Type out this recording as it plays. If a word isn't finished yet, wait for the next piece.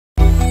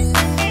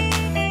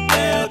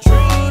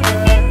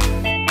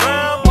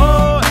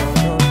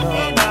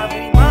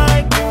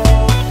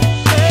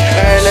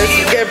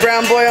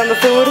brown boy on the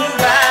food? I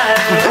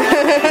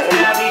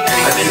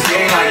just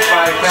gained like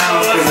 5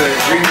 pounds because of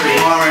Dreamer's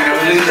mom right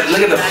now.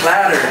 Look at the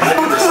platter. Look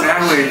at the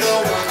sandwich.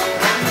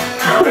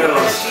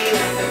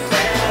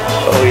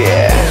 Oh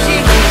yeah.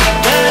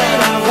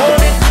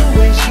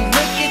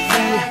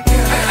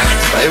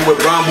 Hey,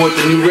 with Brown Boy,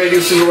 the new radio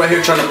single right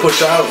here, trying to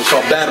push out. It's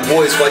called Bad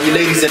Boys. For all you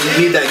ladies that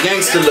need that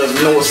gangster love,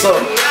 you know what's up.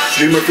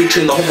 Dreamer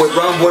featuring the homeboy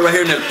Brown Boy right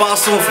here in El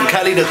Paso, from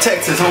Cali to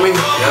Texas, homie.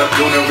 Yep,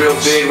 doing it real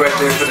big right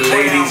there for the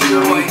ladies,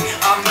 you know what I mean?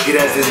 Get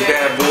as this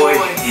bad boy,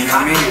 you know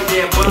what I mean?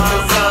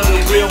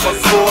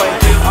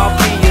 I'll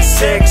be your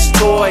sex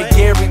toy,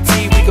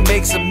 guarantee we can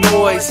make some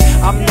noise.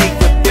 I make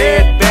the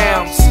bed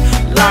bounce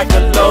like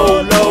a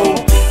low.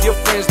 Your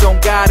friends don't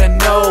gotta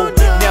know,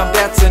 now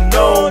that's a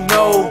no.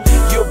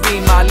 You'll be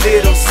my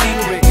little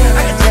secret.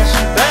 I can tell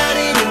you about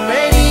it and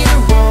ready to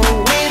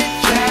roll with a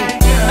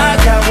track. I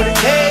got what it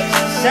takes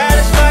to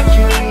satisfy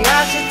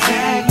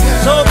curiosity.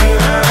 So be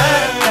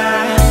right,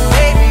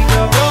 baby,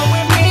 go roll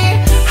with me.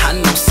 I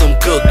know some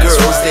good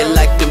girls, they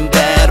like them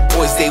bad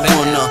boys. They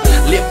wanna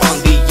live on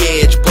the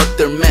edge, but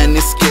their man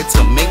is scared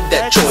to make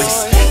that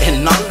choice.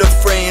 And all their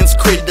friends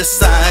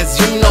criticize,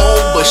 you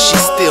know, but she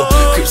still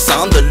creeps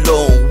on the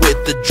low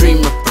with the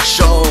Dreamer for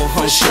sure.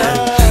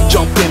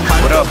 Jump in my.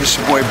 What up, it's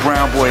your boy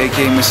Brown Boy,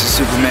 aka Mr.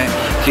 Superman,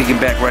 kicking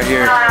back right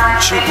here at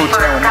Chup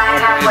Hotel with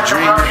my homeboy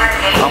Dreamer.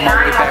 On my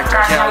way back to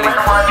Cali.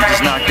 We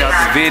just knocked out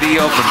the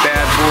video for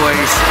Bad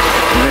Boys.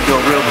 We're gonna do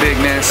it real big,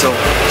 man. So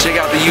check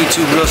out the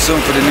YouTube real soon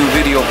for the new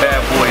video,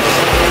 Bad Boys.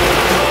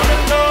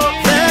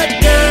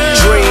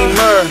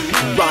 Dreamer,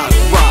 rock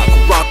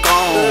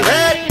on.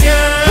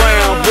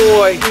 Brown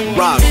Boy,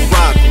 rock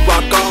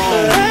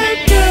on.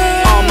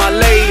 All my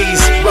ladies,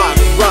 rock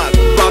on.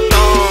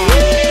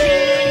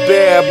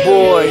 Bad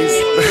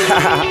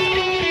boys.